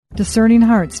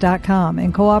DiscerningHearts.com,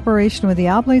 in cooperation with the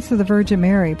Oblates of the Virgin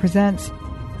Mary, presents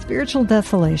Spiritual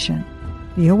Desolation.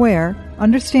 Be aware,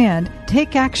 understand,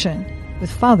 take action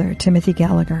with Father Timothy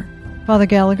Gallagher. Father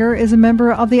Gallagher is a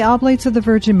member of the Oblates of the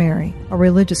Virgin Mary, a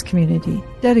religious community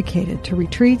dedicated to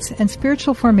retreats and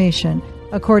spiritual formation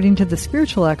according to the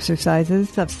spiritual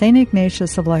exercises of St.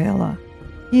 Ignatius of Loyola.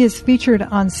 He is featured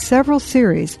on several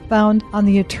series found on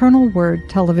the Eternal Word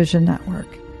television network.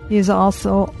 He is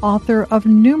also author of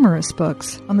numerous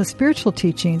books on the spiritual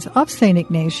teachings of St.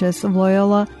 Ignatius of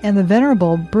Loyola and the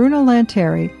Venerable Bruno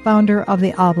Lanteri, founder of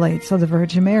the Oblates of the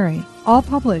Virgin Mary, all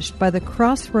published by the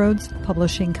Crossroads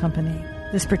Publishing Company.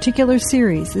 This particular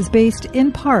series is based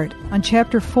in part on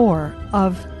Chapter 4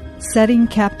 of Setting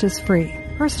Captives Free,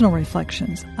 Personal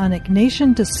Reflections on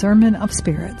Ignatian Discernment of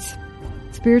Spirits.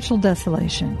 Spiritual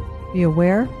Desolation. Be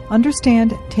aware,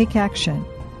 understand, take action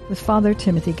with Father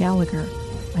Timothy Gallagher.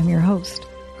 I'm your host,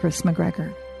 Chris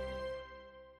McGregor.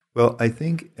 Well, I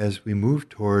think as we move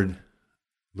toward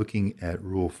looking at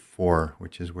Rule 4,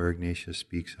 which is where Ignatius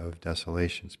speaks of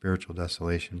desolation, spiritual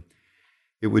desolation,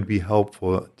 it would be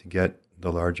helpful to get the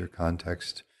larger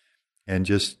context and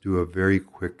just do a very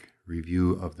quick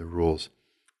review of the rules.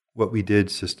 What we did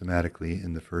systematically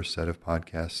in the first set of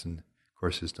podcasts and, of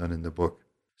course, is done in the book.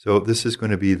 So this is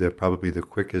going to be probably the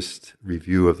quickest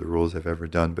review of the rules I've ever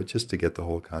done, but just to get the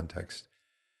whole context.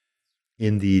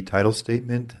 In the title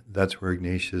statement, that's where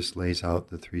Ignatius lays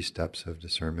out the 3 steps of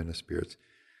discernment of spirits.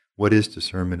 What is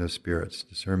discernment of spirits?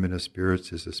 Discernment of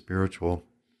spirits is a spiritual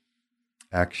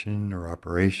action or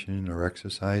operation or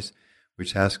exercise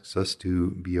which asks us to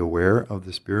be aware of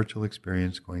the spiritual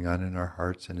experience going on in our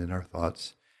hearts and in our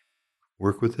thoughts,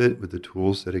 work with it with the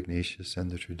tools that Ignatius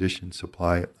and the tradition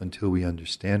supply until we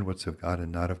understand what's of God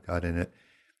and not of God in it,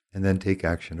 and then take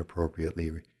action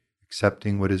appropriately,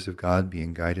 accepting what is of God,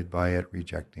 being guided by it,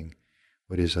 rejecting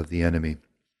what is of the enemy.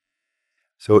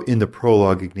 So in the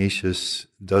prologue, Ignatius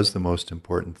does the most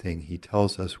important thing. He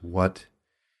tells us what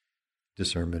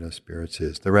discernment of spirits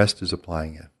is. The rest is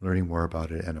applying it, learning more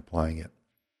about it and applying it.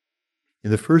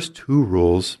 In the first 2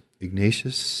 rules,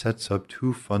 Ignatius sets up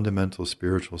 2 fundamental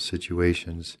spiritual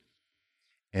situations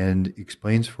and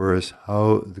explains for us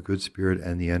how the good spirit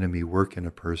and the enemy work in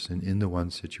a person in the one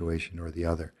situation or the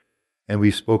other. And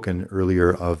we've spoken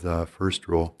earlier of the first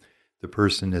rule, the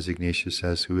person, as Ignatius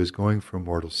says, who is going from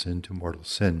mortal sin to mortal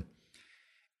sin,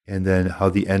 and then how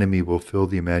the enemy will fill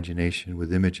the imagination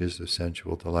with images of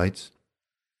sensual delights,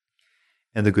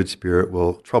 and the good spirit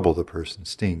will trouble the person,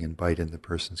 sting and bite in the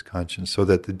person's conscience, so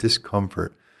that the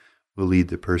discomfort will lead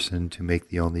the person to make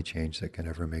the only change that can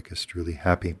ever make us truly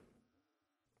happy.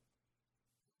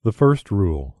 The first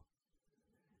rule.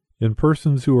 In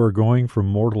persons who are going from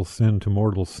mortal sin to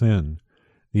mortal sin,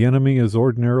 the enemy is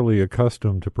ordinarily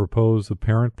accustomed to propose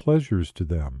apparent pleasures to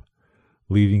them,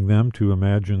 leading them to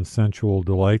imagine sensual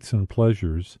delights and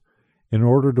pleasures, in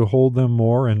order to hold them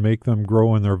more and make them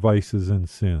grow in their vices and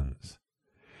sins.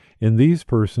 In these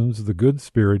persons, the good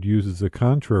spirit uses a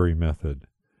contrary method,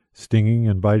 stinging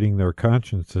and biting their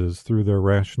consciences through their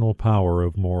rational power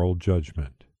of moral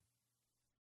judgment.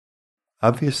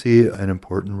 Obviously, an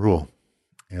important rule.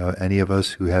 Any of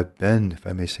us who have been, if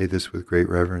I may say this with great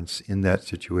reverence, in that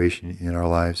situation in our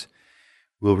lives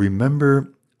will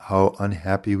remember how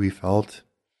unhappy we felt,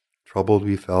 troubled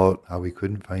we felt, how we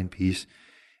couldn't find peace.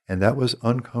 And that was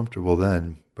uncomfortable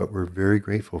then, but we're very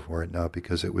grateful for it now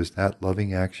because it was that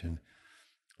loving action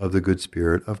of the good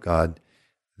spirit of God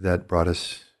that brought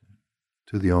us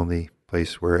to the only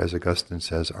place where, as Augustine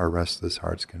says, our restless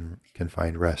hearts can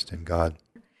find rest in God.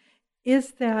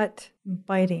 Is that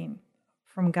biting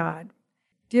from God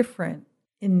different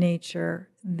in nature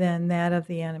than that of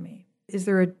the enemy? Is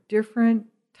there a different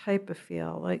type of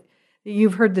feel? Like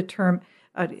you've heard the term,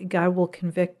 God will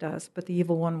convict us, but the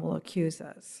evil one will accuse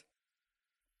us.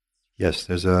 Yes,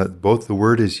 there's both the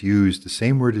word is used, the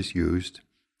same word is used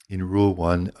in Rule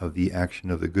 1 of the action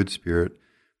of the good spirit,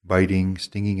 biting,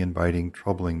 stinging and biting,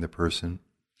 troubling the person.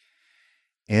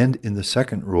 And in the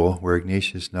second rule, where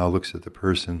Ignatius now looks at the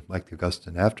person like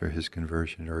Augustine after his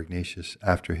conversion, or Ignatius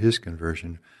after his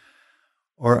conversion,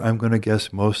 or I'm going to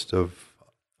guess most of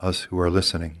us who are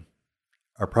listening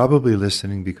are probably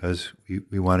listening because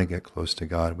we want to get close to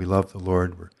God. We love the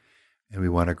Lord and we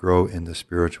want to grow in the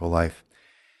spiritual life.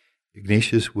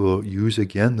 Ignatius will use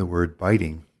again the word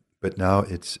biting, but now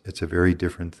it's a very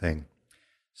different thing.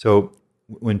 So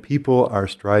when people are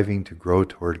striving to grow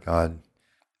toward God,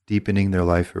 deepening their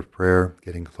life of prayer,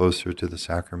 getting closer to the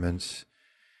sacraments,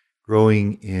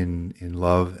 growing in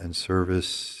love and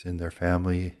service in their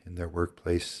family, in their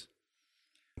workplace,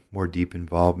 more deep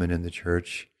involvement in the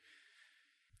church,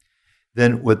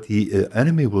 then what the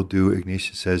enemy will do,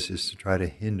 Ignatius says, is to try to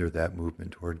hinder that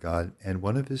movement toward God. And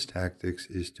one of his tactics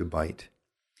is to bite.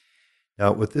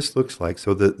 Now, what this looks like,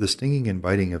 so the stinging and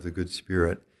biting of the good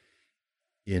spirit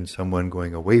in someone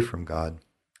going away from God,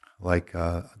 like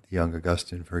the young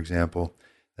Augustine, for example,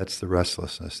 that's the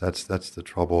restlessness, that's the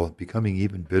trouble, becoming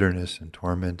even bitterness and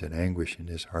torment and anguish in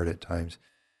his heart at times.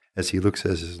 As he looks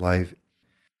at his life,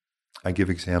 I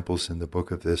give examples in the book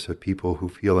of this, of people who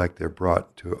feel like they're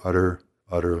brought to utter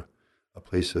a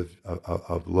place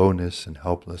of lowness and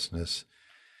helplessness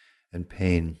and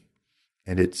pain.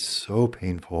 And it's so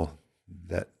painful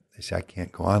that they say, I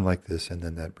can't go on like this, and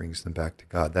then that brings them back to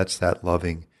God. That's that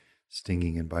loving,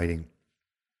 stinging and biting.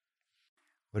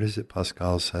 What is it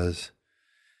Pascal says?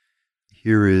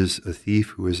 Here is a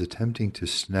thief who is attempting to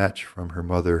snatch from her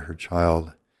mother her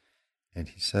child. And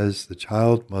he says the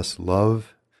child must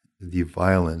love the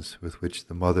violence with which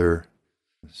the mother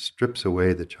strips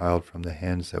away the child from the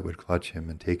hands that would clutch him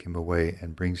and take him away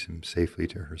and brings him safely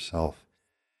to herself.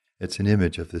 It's an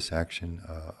image of this action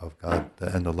of God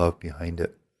and the love behind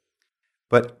it.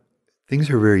 But things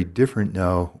are very different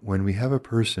now when we have a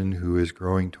person who is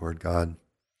growing toward God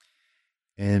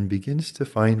and begins to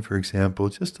find, for example,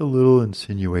 just a little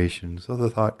insinuation. So the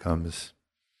thought comes,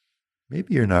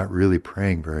 maybe you're not really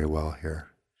praying very well here.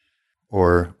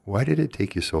 Or, why did it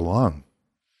take you so long?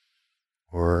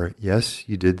 Or, yes,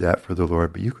 you did that for the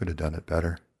Lord, but you could have done it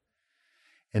better.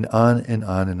 And on and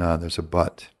on and on. There's a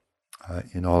but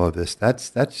in all of this.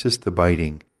 That's just the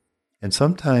biting. And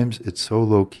sometimes it's so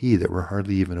low-key that we're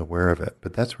hardly even aware of it.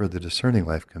 But that's where the discerning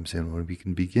life comes in, when we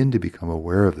can begin to become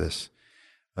aware of this,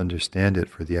 understand it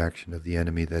for the action of the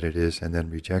enemy that it is, and then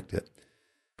reject it.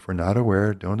 If we're not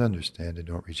aware, don't understand, and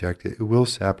don't reject it, it will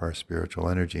sap our spiritual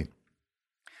energy.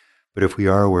 But if we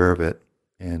are aware of it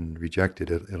and reject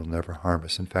it, it'll never harm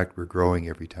us. In fact, we're growing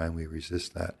every time we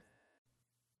resist that.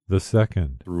 The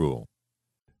second rule.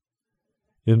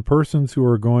 In persons who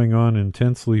are going on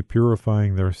intensely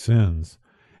purifying their sins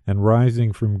and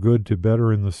rising from good to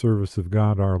better in the service of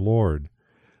God our Lord,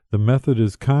 the method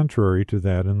is contrary to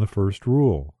that in the first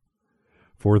rule.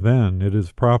 For then it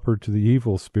is proper to the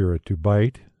evil spirit to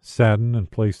bite, sadden, and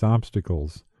place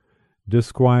obstacles,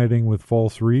 disquieting with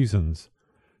false reasons,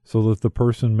 so that the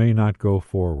person may not go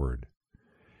forward.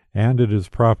 And it is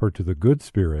proper to the good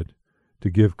spirit to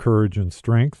give courage and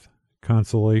strength,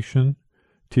 consolation,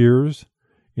 tears,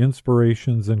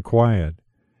 inspirations, and quiet,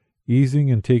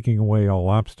 easing and taking away all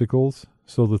obstacles,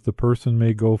 so that the person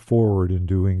may go forward in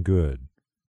doing good.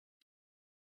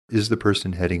 Is the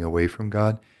person heading away from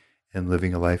God and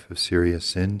living a life of serious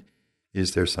sin?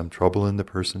 Is there some trouble in the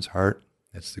person's heart?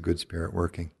 That's the good spirit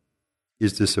working.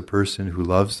 Is this a person who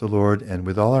loves the Lord and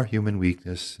with all our human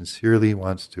weakness sincerely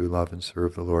wants to love and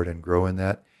serve the Lord and grow in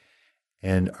that?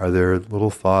 And are there little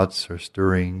thoughts or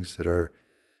stirrings that are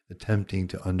attempting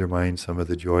to undermine some of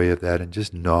the joy of that and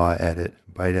just gnaw at it,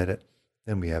 bite at it?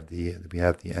 Then we have the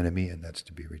enemy, and that's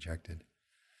to be rejected.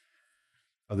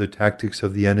 Other tactics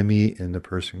of the enemy in the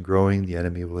person growing, the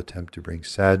enemy will attempt to bring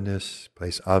sadness,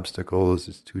 place obstacles,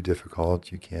 it's too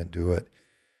difficult, you can't do it,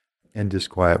 and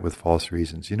disquiet with false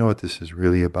reasons. You know what this is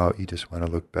really about? You just want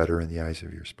to look better in the eyes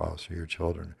of your spouse or your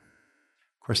children.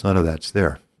 Of course, none of that's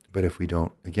there. But if we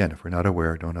don't, again, if we're not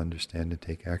aware, don't understand and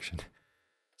take action.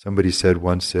 Somebody said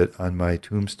once that on my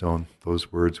tombstone,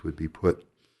 those words would be put: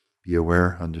 be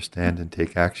aware, understand, and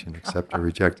take action, accept or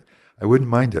reject. I wouldn't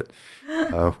mind it.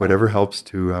 Whatever helps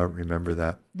to remember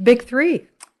that. The big three.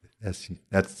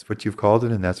 That's what you've called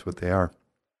it, and that's what they are.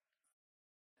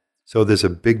 So there's a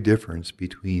big difference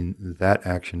between that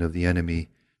action of the enemy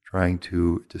trying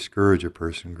to discourage a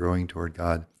person growing toward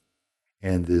God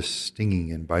and this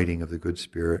stinging and biting of the good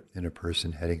spirit in a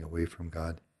person heading away from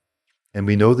God. And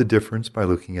we know the difference by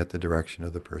looking at the direction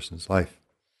of the person's life.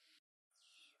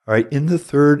 All right, in the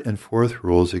third and fourth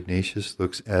rules, Ignatius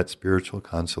looks at spiritual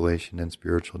consolation and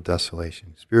spiritual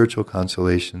desolation. Spiritual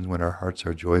consolation when our hearts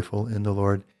are joyful in the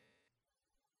Lord.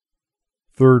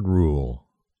 Third rule.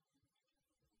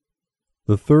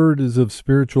 The third is of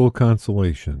spiritual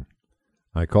consolation.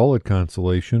 I call it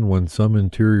consolation when some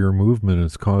interior movement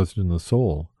is caused in the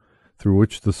soul, through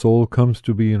which the soul comes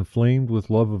to be inflamed with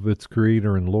love of its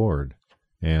Creator and Lord,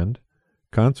 and,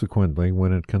 consequently,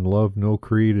 when it can love no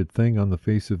created thing on the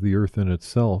face of the earth in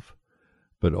itself,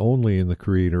 but only in the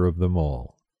Creator of them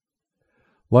all.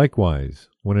 Likewise,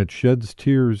 when it sheds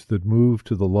tears that move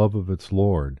to the love of its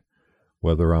Lord,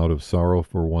 whether out of sorrow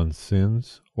for one's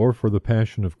sins, or for the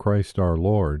passion of Christ our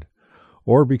Lord,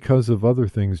 or because of other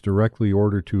things directly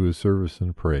ordered to his service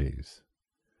and praise.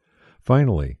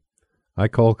 Finally, I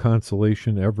call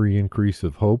consolation every increase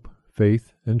of hope,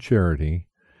 faith, and charity,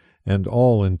 and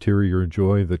all interior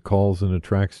joy that calls and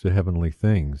attracts to heavenly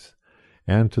things,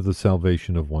 and to the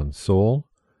salvation of one's soul,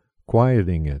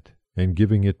 quieting it and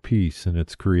giving it peace in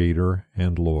its Creator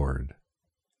and Lord.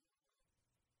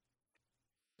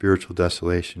 Spiritual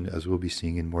desolation, as we'll be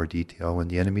seeing in more detail, when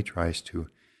the enemy tries to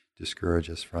discourage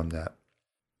us from that.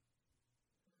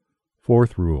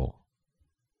 Fourth rule.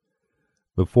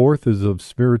 The fourth is of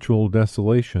spiritual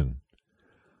desolation.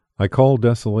 I call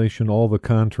desolation all the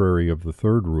contrary of the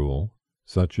third rule,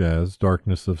 such as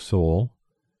darkness of soul,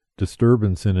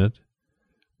 disturbance in it,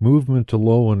 movement to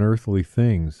low and earthly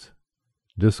things,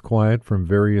 disquiet from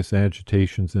various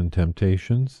agitations and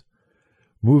temptations,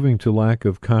 moving to lack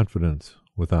of confidence,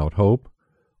 without hope,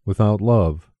 without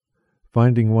love,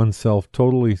 finding oneself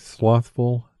totally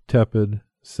slothful, tepid,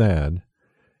 sad,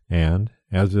 and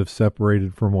as if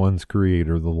separated from one's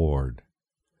Creator, the Lord.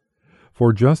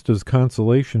 For just as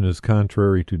consolation is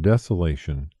contrary to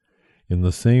desolation, in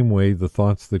the same way the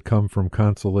thoughts that come from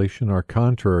consolation are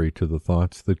contrary to the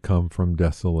thoughts that come from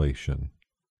desolation.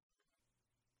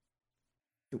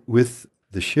 With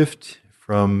the shift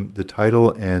from the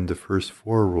title and the first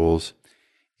 4 rules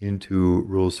into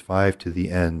rules 5 to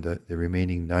the end, the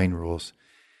remaining 9 rules,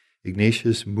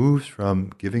 Ignatius moves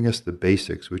from giving us the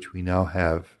basics, which we now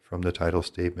have from the title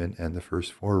statement and the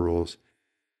first 4 rules,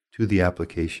 to the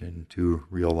application to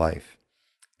real life.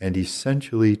 And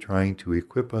essentially trying to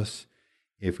equip us,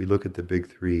 if we look at the big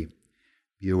 3,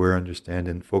 be aware, understand,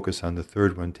 and focus on the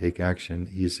third one, take action,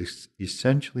 he is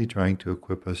essentially trying to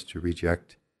equip us to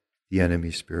reject the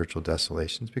enemy's spiritual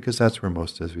desolations, because that's where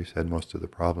most, as we've said, most of the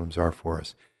problems are for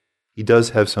us. He does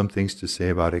have some things to say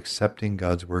about accepting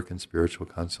God's work in spiritual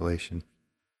consolation,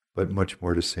 but much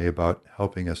more to say about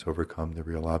helping us overcome the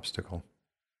real obstacle.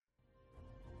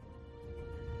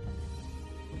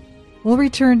 We'll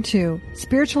return to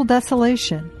Spiritual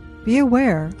Desolation. Be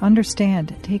aware,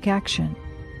 understand, take action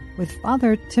with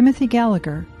Father Timothy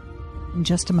Gallagher in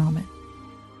just a moment.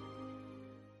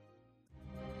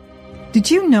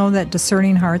 Did you know that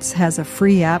Discerning Hearts has a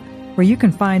free app where you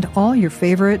can find all your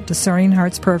favorite Discerning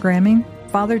Hearts programming?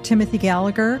 Father Timothy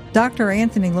Gallagher, Dr.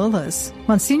 Anthony Lillis,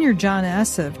 Monsignor John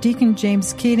Esseff, Deacon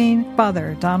James Keating,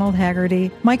 Father Donald Haggerty,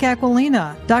 Mike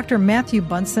Aquilina, Dr. Matthew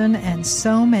Bunson, and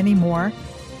so many more.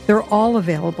 They're all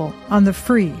available on the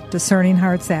free Discerning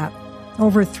Hearts app.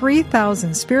 Over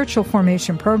 3,000 spiritual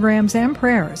formation programs and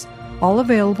prayers, all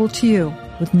available to you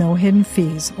with no hidden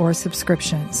fees or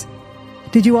subscriptions.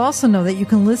 Did you also know that you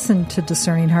can listen to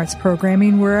Discerning Hearts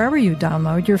programming wherever you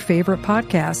download your favorite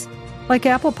podcasts, like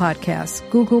Apple Podcasts,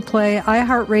 Google Play,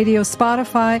 iHeartRadio,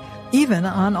 Spotify, even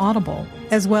on Audible,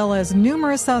 as well as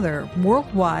numerous other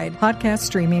worldwide podcast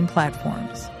streaming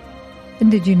platforms. And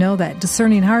did you know that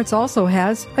Discerning Hearts also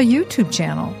has a YouTube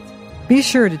channel? Be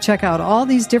sure to check out all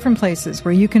these different places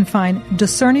where you can find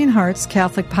Discerning Hearts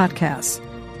Catholic podcasts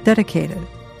dedicated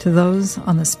to those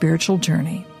on the spiritual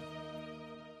journey.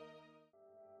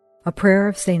 A prayer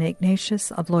of St.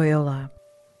 Ignatius of Loyola.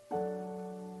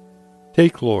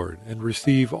 Take, Lord, and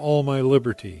receive all my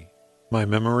liberty, my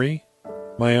memory,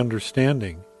 my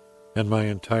understanding, and my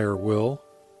entire will,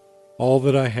 all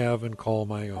that I have and call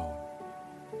my own.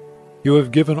 You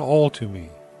have given all to me.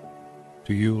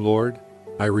 To you, Lord,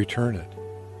 I return it.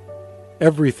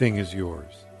 Everything is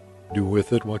yours. Do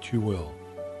with it what you will.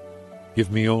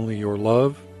 Give me only your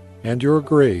love and your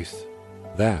grace.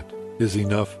 That is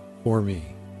enough for me.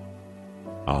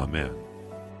 Amen.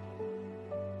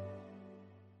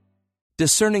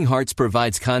 Discerning Hearts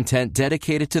provides content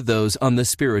dedicated to those on the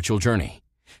spiritual journey.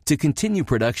 To continue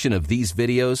production of these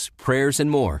videos, prayers,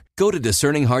 and more, go to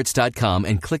discerninghearts.com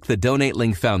and click the donate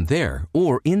link found there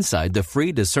or inside the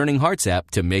free Discerning Hearts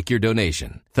app to make your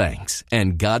donation. Thanks,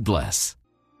 and God bless.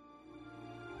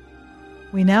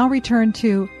 We now return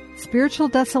to Spiritual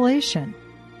Desolation.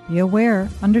 Be aware,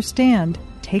 understand,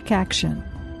 take action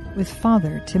with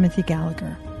Father Timothy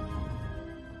Gallagher.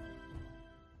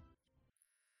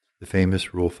 The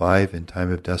famous Rule 5, in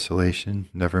time of desolation,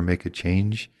 never make a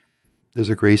change. There's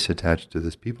a grace attached to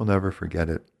this. People never forget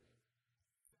it.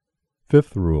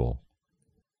 Fifth rule.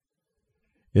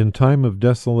 In time of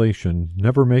desolation,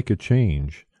 never make a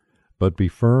change, but be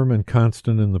firm and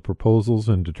constant in the proposals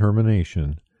and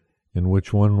determination in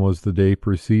which one was the day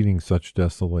preceding such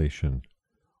desolation,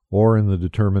 or in the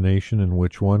determination in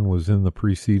which one was in the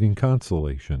preceding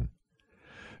consolation.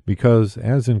 Because,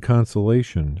 as in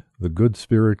consolation, the good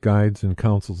spirit guides and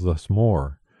counsels us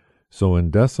more, so in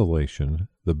desolation,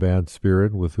 the bad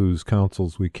spirit with whose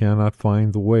counsels we cannot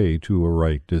find the way to a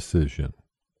right decision.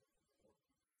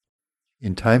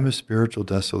 In time of spiritual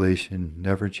desolation,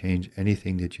 never change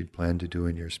anything that you'd planned to do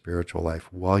in your spiritual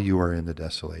life while you are in the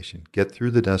desolation. Get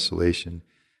through the desolation,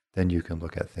 then you can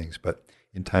look at things. But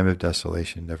in time of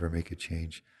desolation, never make a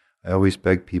change. I always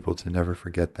beg people to never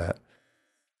forget that,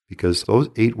 because those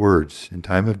 8 words, in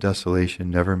time of desolation,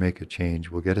 never make a change,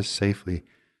 will get us safely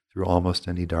through almost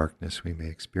any darkness we may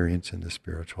experience in the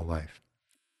spiritual life.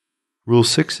 Rule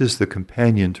 6 is the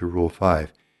companion to Rule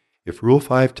 5. If Rule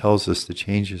 5 tells us the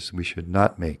changes we should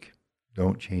not make,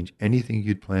 don't change anything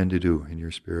you'd plan to do in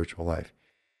your spiritual life.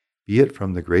 Be it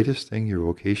from the greatest thing, your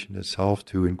vocation itself,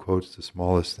 to, in quotes, the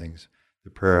smallest things, the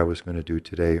prayer I was going to do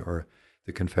today, or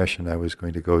the confession I was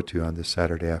going to go to on this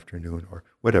Saturday afternoon, or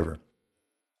whatever.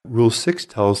 Rule 6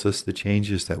 tells us the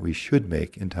changes that we should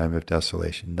make in time of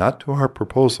desolation, not to our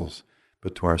proposals,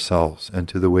 but to ourselves and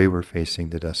to the way we're facing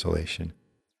the desolation,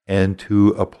 and to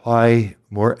apply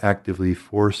more actively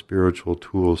 4 spiritual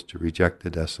tools to reject the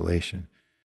desolation.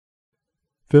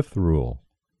 5th rule.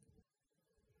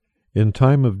 In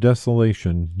time of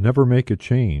desolation, never make a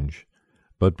change,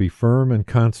 but be firm and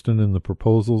constant in the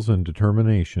proposals and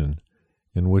determination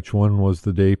in which one was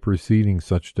the day preceding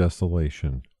such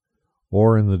desolation,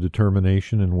 or in the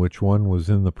determination in which one was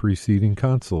in the preceding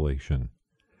consolation.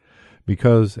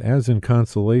 Because, as in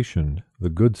consolation, the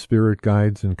good spirit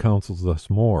guides and counsels us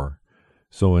more,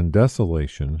 so in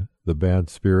desolation, the bad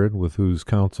spirit with whose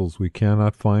counsels we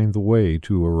cannot find the way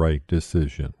to a right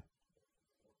decision.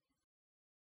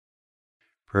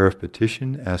 Prayer of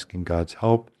petition, asking God's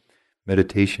help,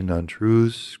 meditation on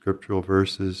truths, scriptural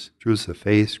verses, truths of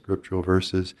faith, scriptural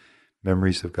verses,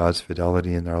 memories of God's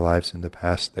fidelity in our lives in the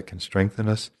past that can strengthen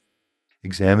us,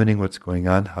 examining what's going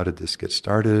on, how did this get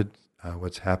started,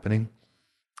 what's happening,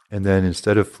 and then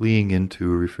instead of fleeing into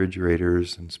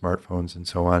refrigerators and smartphones and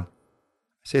so on,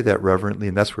 I say that reverently,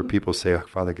 and that's where people say, oh,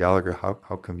 Father Gallagher, how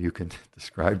come you can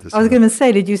describe this? I was going to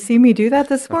say, did you see me do that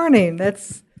this morning?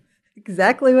 That's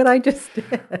exactly what I just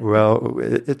did. Well,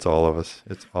 it's all of us.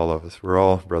 It's all of us. We're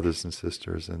all brothers and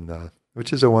sisters, and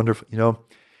which is a wonderful,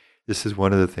 this is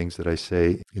one of the things that I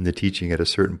say in the teaching. At a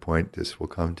certain point, this will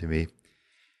come to me.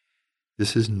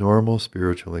 This is normal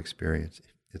spiritual experience.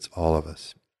 It's all of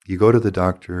us. You go to the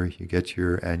doctor, you get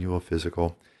your annual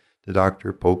physical, the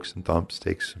doctor pokes and thumps,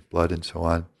 takes blood and so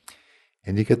on,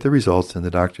 and you get the results, and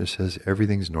the doctor says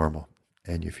everything's normal,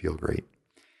 and you feel great.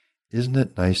 Isn't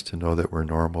it nice to know that we're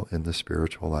normal in the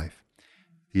spiritual life?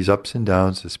 These ups and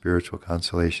downs, the spiritual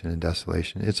consolation and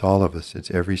desolation, it's all of us.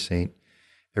 It's every saint,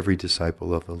 every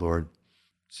disciple of the Lord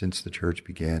since the church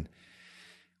began.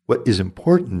 What is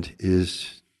important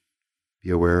is be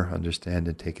aware, understand,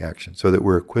 and take action so that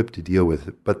we're equipped to deal with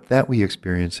it. But that we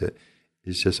experience it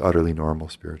is just utterly normal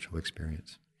spiritual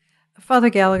experience. Father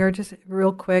Gallagher, just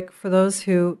real quick, for those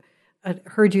who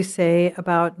heard you say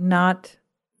about not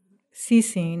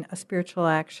ceasing a spiritual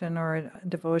action or a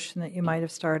devotion that you might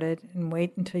have started and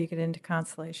wait until you get into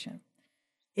consolation.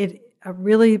 It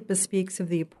really bespeaks of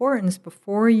the importance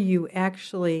before you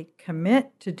actually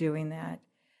commit to doing that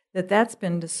that's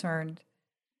been discerned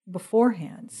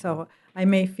beforehand. So I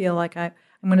may feel like I'm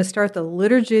going to start the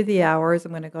Liturgy of the Hours,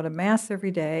 I'm going to go to Mass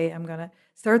every day, I'm going to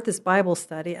start this Bible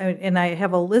study, and I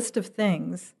have a list of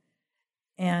things,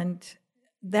 and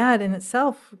that in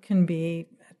itself can be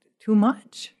too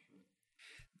much.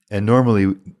 And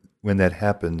normally when that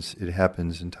happens, it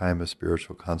happens in time of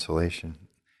spiritual consolation.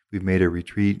 We've made a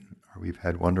retreat, or we've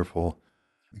had wonderful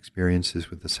experiences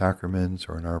with the sacraments,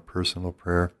 or in our personal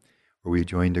prayer, or we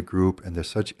joined a group, and there's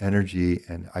such energy,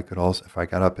 and I could also, if I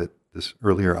got up at this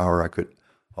earlier hour, I could,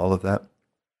 all of that.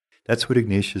 That's what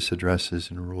Ignatius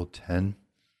addresses in Rule 10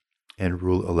 and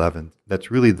Rule 11. That's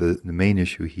really the main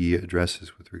issue he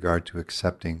addresses with regard to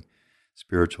accepting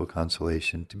spiritual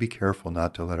consolation, to be careful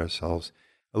not to let ourselves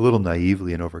a little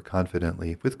naively and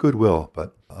overconfidently, with goodwill,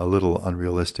 but a little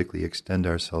unrealistically extend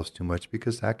ourselves too much,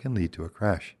 because that can lead to a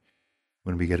crash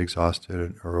when we get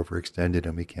exhausted or overextended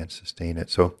and we can't sustain it.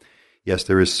 So, yes,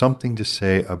 there is something to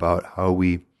say about how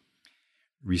we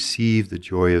receive the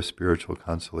joy of spiritual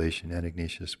consolation, and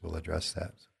Ignatius will address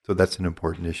that. So that's an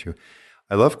important issue.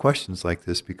 I love questions like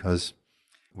this because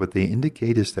what they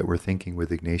indicate is that we're thinking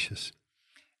with Ignatius.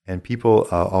 And people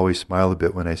always smile a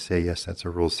bit when I say, yes, that's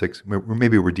a Rule 6.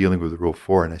 Maybe we're dealing with Rule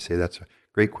 4, and I say, that's a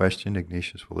great question.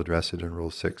 Ignatius will address it in Rule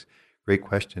 6. Great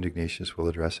question. Ignatius will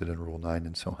address it in Rule 9,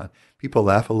 and so on. People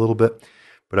laugh a little bit,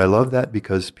 but I love that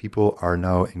because people are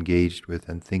now engaged with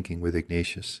and thinking with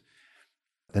Ignatius.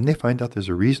 Then they find out there's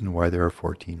a reason why there are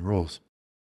 14 rules.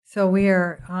 So we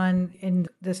are in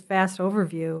this fast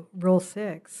overview, Rule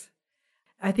 6.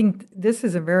 I think this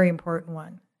is a very important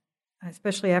one,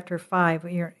 especially after 5.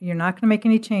 You're not going to make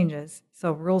any changes.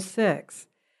 So Rule 6,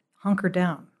 hunker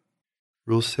down.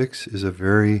 Rule 6 is a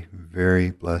very,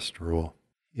 very blessed rule.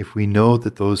 If we know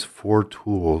that those 4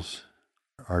 tools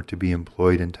are to be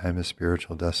employed in time of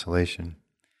spiritual desolation,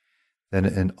 then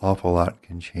an awful lot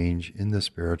can change in the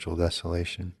spiritual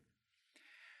desolation.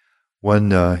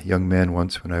 One young man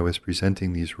once, when I was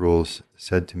presenting these rules,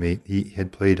 said to me, he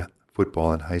had played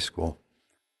football in high school,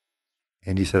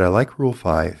 and he said, I like Rule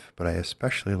 5, but I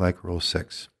especially like Rule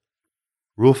 6.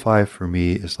 Rule 5 for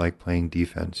me is like playing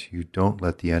defense. You don't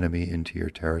let the enemy into your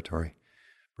territory.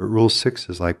 But Rule 6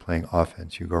 is like playing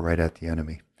offense. You go right at the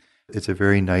enemy. It's a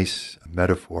very nice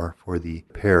metaphor for the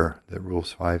pair that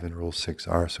Rules 5 and Rule 6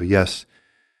 are. So yes,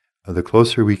 the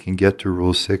closer we can get to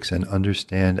Rule 6 and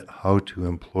understand how to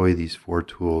employ these 4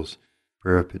 tools,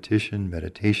 prayer of petition,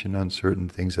 meditation on certain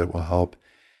things that will help,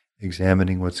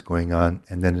 examining what's going on,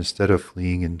 and then instead of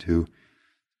fleeing into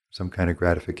some kind of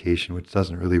gratification, which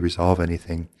doesn't really resolve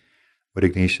anything, what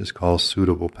Ignatius calls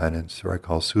suitable penance, or I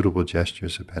call suitable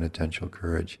gestures of penitential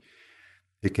courage,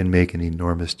 it can make an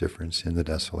enormous difference in the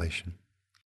desolation.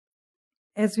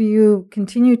 As you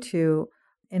continue to,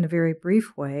 in a very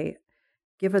brief way,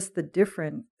 give us the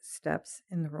different steps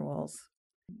in the rules,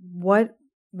 what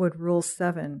would Rule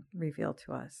 7 reveal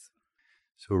to us?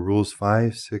 So Rules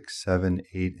 5, 6, 7,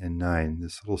 8, and 9,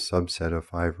 this little subset of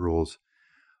 5 rules,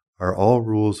 are all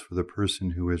rules for the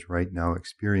person who is right now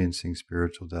experiencing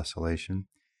spiritual desolation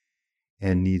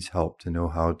and needs help to know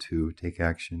how to take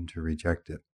action to reject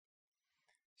it.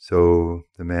 So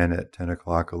the man at 10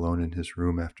 o'clock alone in his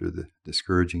room after the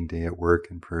discouraging day at work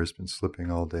and prayer's been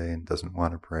slipping all day and doesn't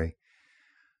want to pray.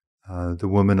 The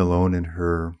woman alone in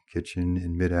her kitchen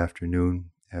in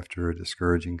mid-afternoon after a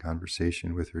discouraging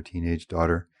conversation with her teenage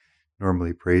daughter,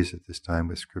 normally prays at this time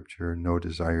with scripture, no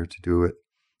desire to do it.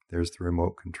 There's the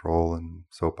remote control and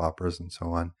soap operas and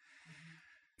so on.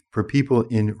 For people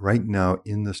right now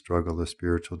in the struggle of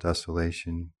spiritual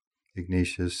desolation,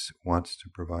 Ignatius wants to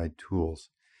provide tools.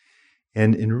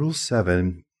 And in Rule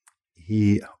 7,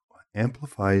 he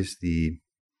amplifies the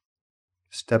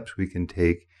steps we can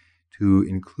take to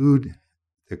include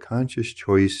the conscious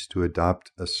choice to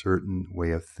adopt a certain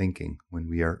way of thinking when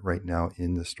we are right now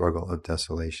in the struggle of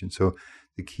desolation. So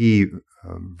the key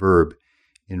verb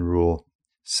in Rule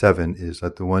 7 is,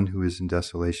 let the one who is in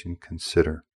desolation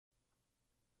consider.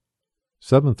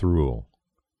 7th rule.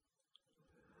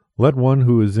 Let one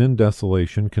who is in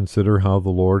desolation consider how the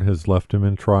Lord has left him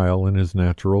in trial in his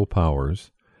natural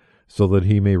powers, so that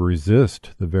he may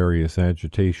resist the various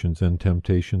agitations and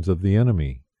temptations of the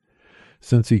enemy.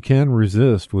 Since he can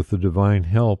resist with the divine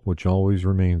help which always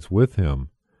remains with him,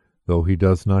 though he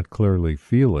does not clearly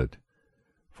feel it,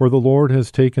 for the Lord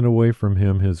has taken away from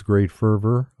him his great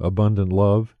fervor, abundant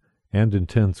love, and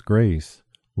intense grace,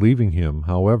 leaving him,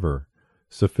 however,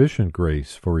 sufficient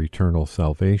grace for eternal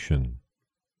salvation.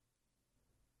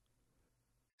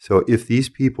 So if these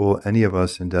people, any of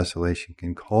us in desolation,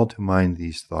 can call to mind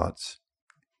these thoughts,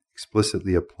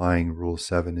 explicitly applying Rule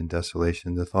 7 in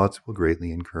desolation, the thoughts will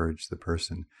greatly encourage the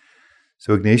person.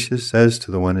 So Ignatius says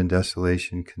to the one in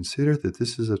desolation, consider that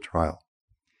this is a trial.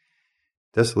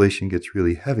 Desolation gets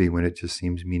really heavy when it just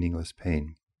seems meaningless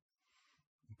pain.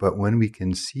 But when we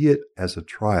can see it as a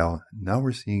trial, now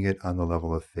we're seeing it on the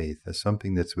level of faith, as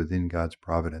something that's within God's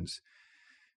providence.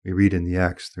 We read in the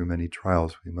Acts, through many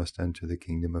trials we must enter the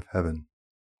kingdom of heaven.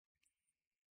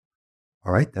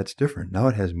 All right, that's different. Now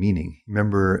it has meaning.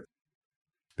 Remember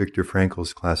Viktor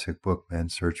Frankl's classic book,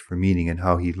 Man's Search for Meaning, and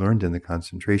how he learned in the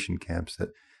concentration camps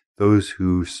that those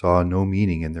who saw no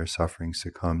meaning in their suffering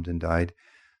succumbed and died.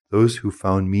 Those who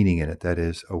found meaning in it, that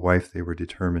is, a wife they were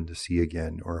determined to see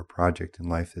again, or a project in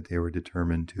life that they were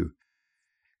determined to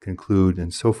conclude,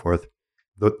 and so forth,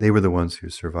 they were the ones who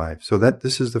survived. So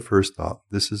this is the first thought.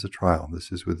 This is a trial.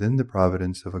 This is within the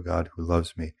providence of a God who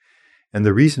loves me. And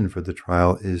the reason for the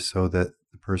trial is so that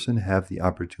the person have the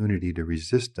opportunity to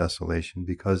resist desolation,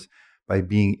 because by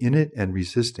being in it and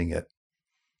resisting it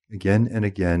again and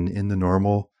again in the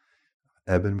normal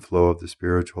ebb and flow of the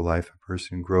spiritual life, a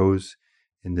person grows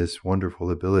in this wonderful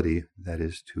ability that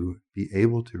is to be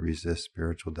able to resist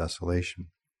spiritual desolation.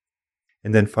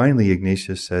 And then finally,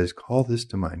 Ignatius says, call this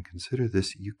to mind. Consider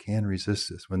this. You can resist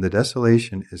this. When the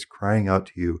desolation is crying out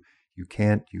to you, you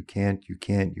can't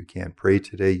pray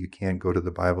today. You can't go to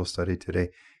the Bible study today.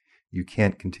 You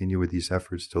can't continue with these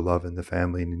efforts to love in the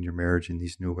family and in your marriage in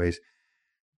these new ways.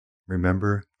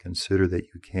 Remember, consider that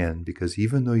you can, because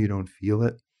even though you don't feel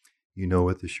it, you know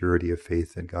with the surety of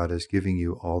faith that God is giving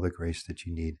you all the grace that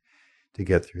you need to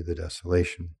get through the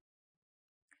desolation.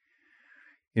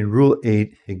 In Rule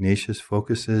 8, Ignatius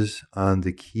focuses on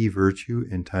the key virtue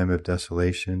in time of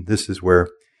desolation. This is where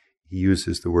he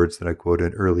uses the words that I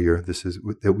quoted earlier. This is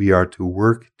that we are to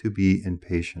work to be in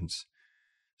patience.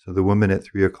 So the woman at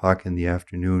 3 o'clock in the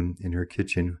afternoon in her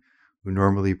kitchen who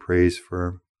normally prays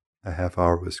for a half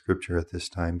hour with scripture at this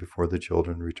time before the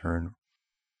children return.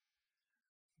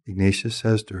 Ignatius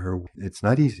says to her, it's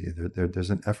not easy.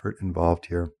 There's an effort involved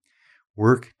here.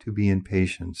 Work to be in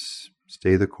patience.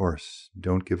 Stay the course.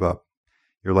 Don't give up.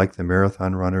 You're like the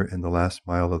marathon runner in the last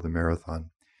mile of the marathon.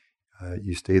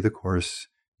 You stay the course.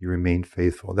 You remain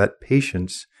faithful. That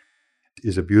patience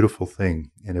is a beautiful thing,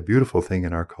 and a beautiful thing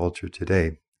in our culture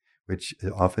today, which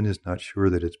often is not sure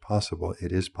that it's possible.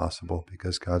 It is possible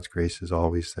because God's grace is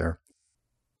always there.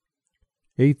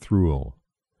 8th rule.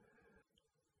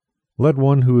 Let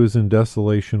one who is in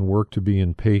desolation work to be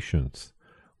in patience,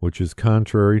 which is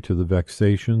contrary to the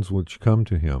vexations which come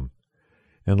to him.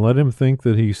 And let him think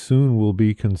that he soon will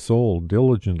be consoled,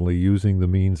 diligently using the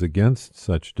means against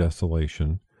such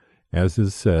desolation, as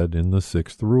is said in the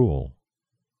 6th rule.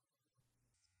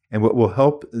 And what will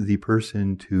help the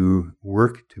person to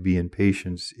work to be in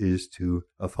patience is to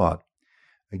a thought.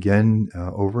 Again,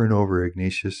 over and over,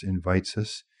 Ignatius invites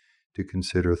us to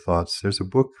consider thoughts. There's a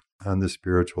book on the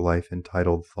spiritual life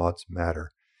entitled Thoughts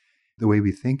Matter. The way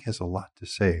we think has a lot to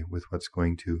say with what's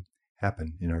going to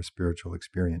happen in our spiritual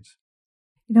experience.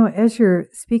 As you're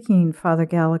speaking, Father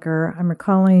Gallagher, I'm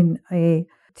recalling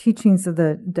teachings of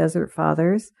the Desert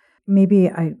Fathers. Maybe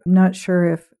I'm not sure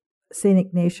if St.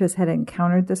 Ignatius had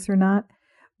encountered this or not,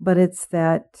 but it's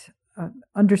that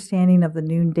understanding of the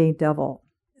noonday devil,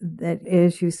 that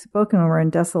as you've spoken, we're in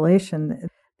desolation,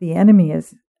 the enemy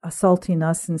is assaulting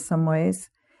us in some ways,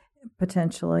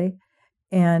 potentially,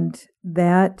 and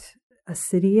that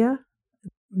acedia,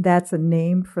 that's a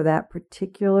name for that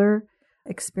particular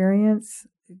experience.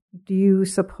 Do you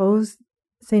suppose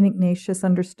St. Ignatius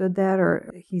understood that,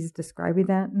 or he's describing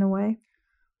that in a way?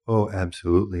 Oh,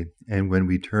 absolutely. And when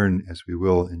we turn, as we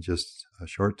will in just a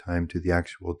short time, to the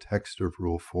actual text of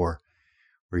Rule 4,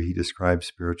 where he describes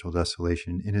spiritual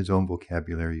desolation in his own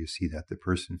vocabulary, you see that the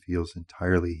person feels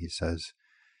entirely, he says,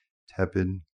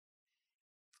 tepid,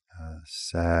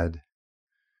 sad,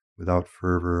 without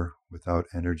fervor, without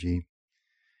energy.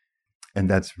 And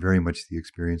that's very much the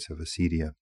experience of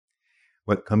acedia.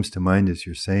 What comes to mind as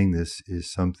you're saying this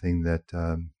is something that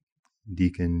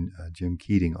Deacon Jim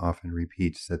Keating often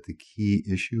repeats, that the key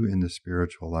issue in the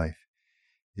spiritual life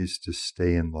is to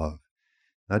stay in love.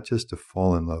 Not just to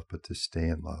fall in love, but to stay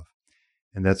in love.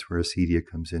 And that's where acedia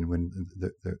comes in, when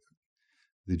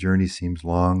the journey seems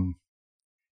long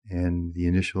and the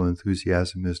initial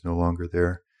enthusiasm is no longer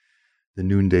there. The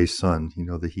noonday sun,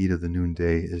 the heat of the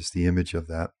noonday is the image of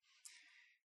that.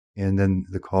 And then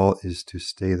the call is to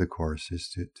stay the course,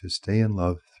 is to stay in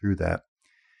love through that.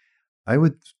 I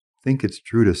would think it's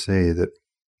true to say that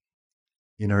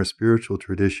in our spiritual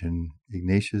tradition,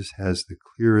 Ignatius has the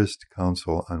clearest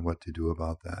counsel on what to do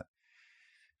about that,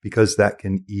 because that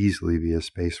can easily be a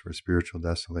space where spiritual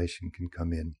desolation can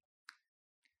come in.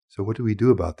 So what do we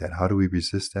do about that? How do we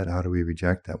resist that? How do we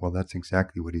reject that? Well, that's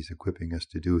exactly what he's equipping us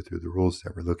to do through the rules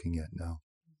that we're looking at now.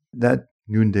 That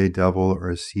noonday devil or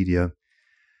acedia,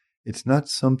 it's not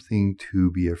something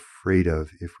to be afraid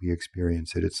of if we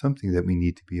experience it. It's something that we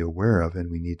need to be aware of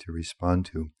and we need to respond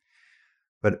to.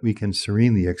 But we can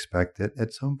serenely expect that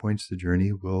at some points the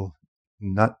journey will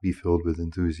not be filled with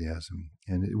enthusiasm,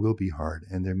 and it will be hard,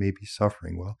 and there may be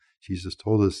suffering. Well, Jesus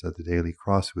told us that the daily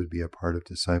cross would be a part of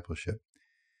discipleship.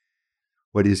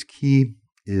 What is key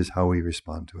is how we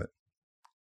respond to it.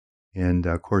 And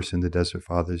of course, in the Desert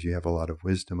Fathers, you have a lot of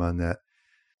wisdom on that.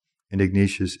 And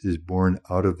Ignatius is born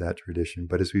out of that tradition,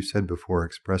 but as we've said before,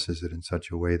 expresses it in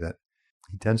such a way that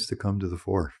he tends to come to the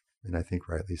fore, and I think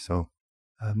rightly so.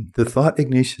 The thought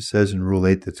Ignatius says in Rule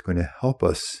 8 that's going to help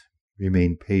us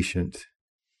remain patient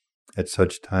at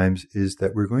such times is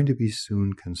that we're going to be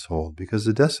soon consoled, because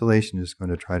the desolation is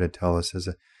going to try to tell us,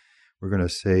 we're going to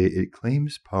say, it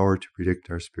claims power to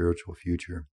predict our spiritual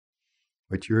future.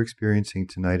 What you're experiencing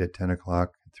tonight at 10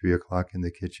 o'clock, 3 o'clock in the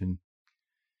kitchen,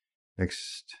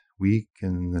 next week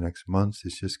and the next months,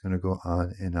 it's just going to go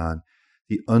on and on.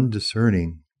 The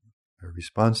undiscerning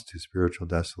response to spiritual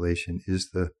desolation is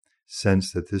the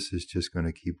sense that this is just going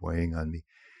to keep weighing on me.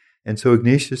 And so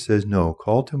Ignatius says, no,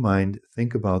 call to mind,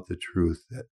 think about the truth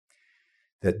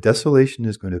that desolation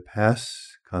is going to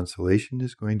pass, consolation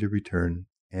is going to return,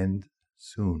 and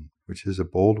soon, which is a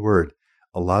bold word,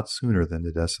 a lot sooner than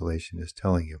the desolation is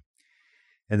telling you.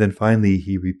 And then finally,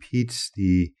 he repeats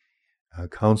the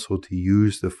counsel to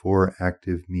use the 4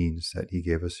 active means that he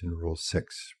gave us in Rule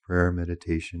 6, prayer,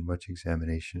 meditation, much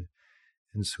examination,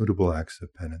 and suitable acts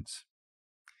of penance.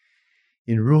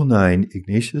 In Rule 9,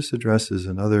 Ignatius addresses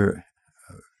another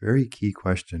very key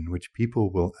question, which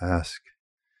people will ask.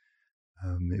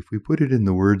 If we put it in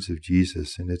the words of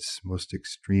Jesus in its most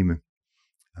extreme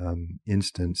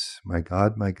instance, my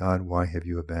God, why have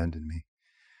you abandoned me?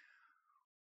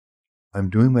 I'm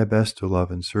doing my best to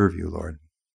love and serve you, Lord.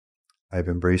 I've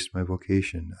embraced my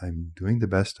vocation. I'm doing the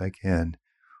best I can.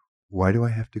 Why do I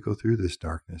have to go through this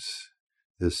darkness,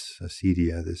 this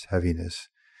acedia, this heaviness,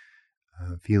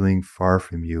 feeling far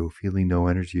from you, feeling no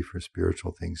energy for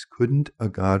spiritual things? Couldn't a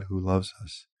God who loves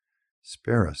us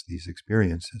spare us these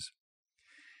experiences?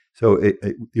 So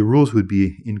the rules would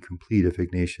be incomplete if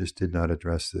Ignatius did not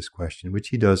address this question, which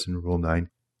he does in Rule 9.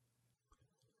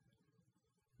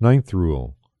 Ninth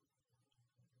Rule.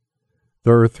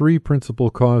 There are three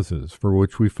principal causes for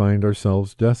which we find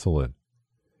ourselves desolate.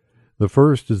 The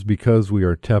first is because we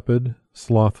are tepid,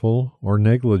 slothful, or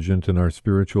negligent in our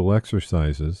spiritual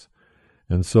exercises,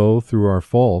 and so, through our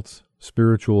faults,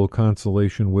 spiritual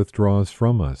consolation withdraws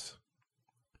from us.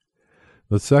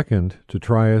 The second, to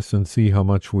try us and see how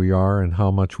much we are and how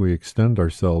much we extend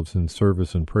ourselves in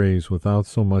service and praise without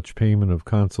so much payment of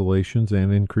consolations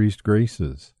and increased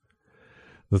graces.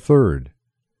 The third,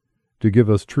 to give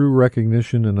us true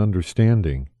recognition and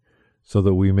understanding, so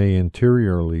that we may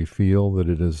interiorly feel that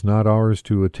it is not ours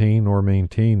to attain or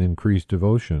maintain increased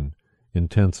devotion,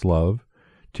 intense love,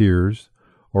 tears,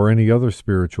 or any other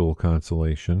spiritual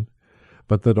consolation,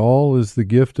 but that all is the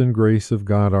gift and grace of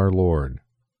God our Lord,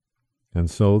 and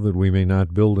so that we may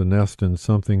not build a nest in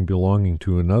something belonging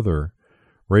to another,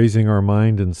 raising our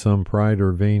mind in some pride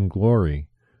or vain glory,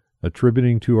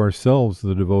 attributing to ourselves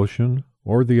the devotion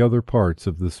or the other parts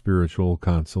of the spiritual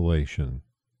consolation.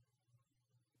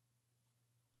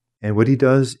 And what he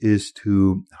does is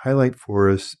to highlight for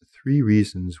us three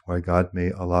reasons why God may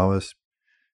allow us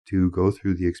to go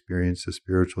through the experience of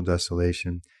spiritual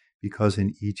desolation, because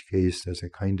in each case there's a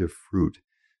kind of fruit,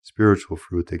 spiritual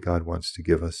fruit that God wants to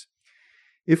give us.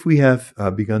 If we have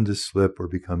begun to slip or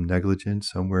become negligent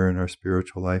somewhere in our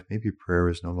spiritual life, maybe prayer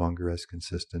is no longer as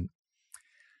consistent,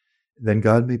 then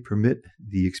God may permit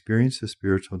the experience of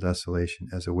spiritual desolation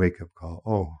as a wake-up call.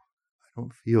 Oh, I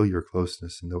don't feel your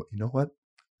closeness. And you know what?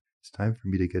 It's time for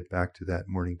me to get back to that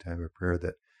morning time of prayer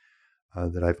that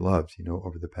I've loved,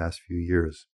 over the past few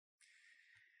years.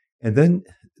 And then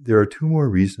there are two more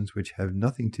reasons which have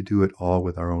nothing to do at all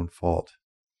with our own fault.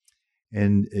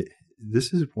 And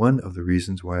this is one of the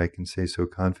reasons why I can say so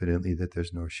confidently that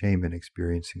there's no shame in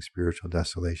experiencing spiritual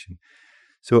desolation.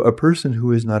 So a person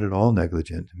who is not at all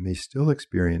negligent may still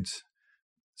experience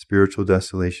spiritual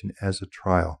desolation as a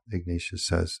trial, Ignatius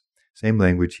says. Same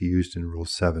language he used in Rule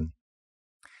 7.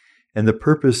 And the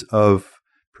purpose of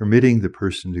permitting the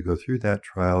person to go through that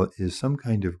trial is some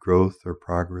kind of growth or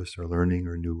progress or learning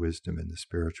or new wisdom in the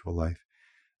spiritual life,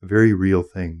 a very real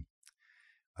thing.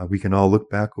 We can all look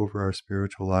back over our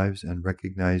spiritual lives and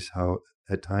recognize how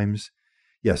at times,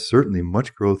 yes, certainly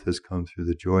much growth has come through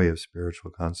the joy of spiritual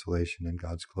consolation and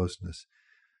God's closeness,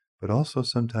 but also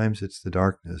sometimes it's the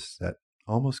darkness that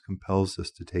almost compels us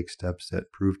to take steps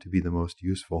that prove to be the most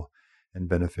useful and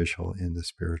beneficial in the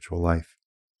spiritual life.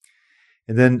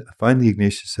 And then finally,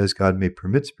 Ignatius says God may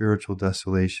permit spiritual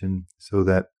desolation so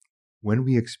that when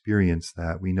we experience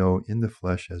that, we know in the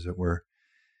flesh, as it were,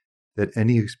 that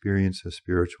any experience of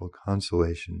spiritual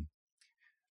consolation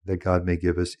that God may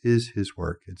give us is His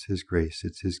work, it's His grace,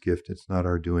 it's His gift, it's not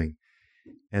our doing.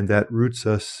 And that roots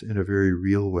us in a very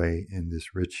real way in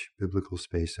this rich biblical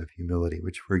space of humility,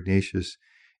 which for Ignatius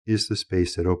is the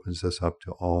space that opens us up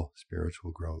to all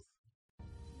spiritual growth.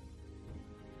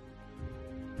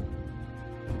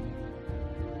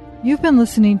 You've been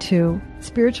listening to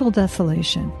Spiritual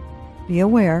Desolation. Be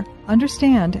aware,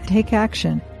 understand, take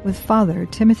action with Father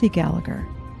Timothy Gallagher.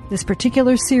 This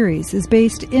particular series is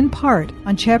based in part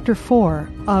on Chapter 4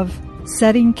 of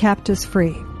Setting Captives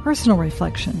Free, Personal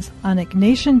Reflections on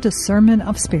Ignatian Discernment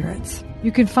of Spirits.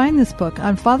 You can find this book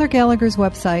on Father Gallagher's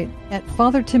website at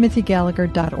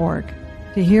fathertimothygallagher.org.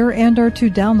 To hear and or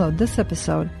to download this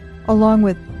episode, along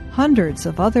with hundreds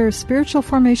of other spiritual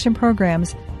formation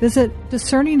programs, visit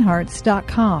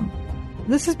discerninghearts.com.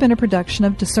 This has been a production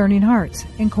of Discerning Hearts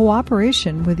in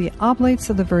cooperation with the Oblates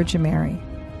of the Virgin Mary.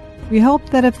 We hope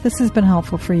that if this has been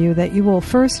helpful for you, that you will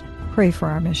first pray for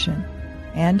our mission.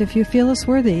 And if you feel us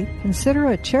worthy, consider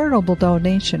a charitable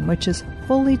donation, which is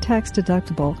fully tax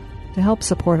deductible, to help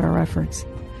support our efforts.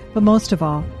 But most of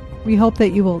all, we hope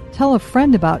that you will tell a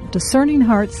friend about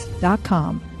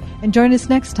discerninghearts.com and join us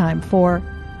next time for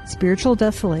Spiritual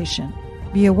Desolation.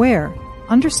 Be aware,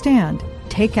 understand,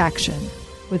 take action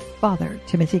with Father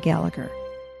Timothy Gallagher.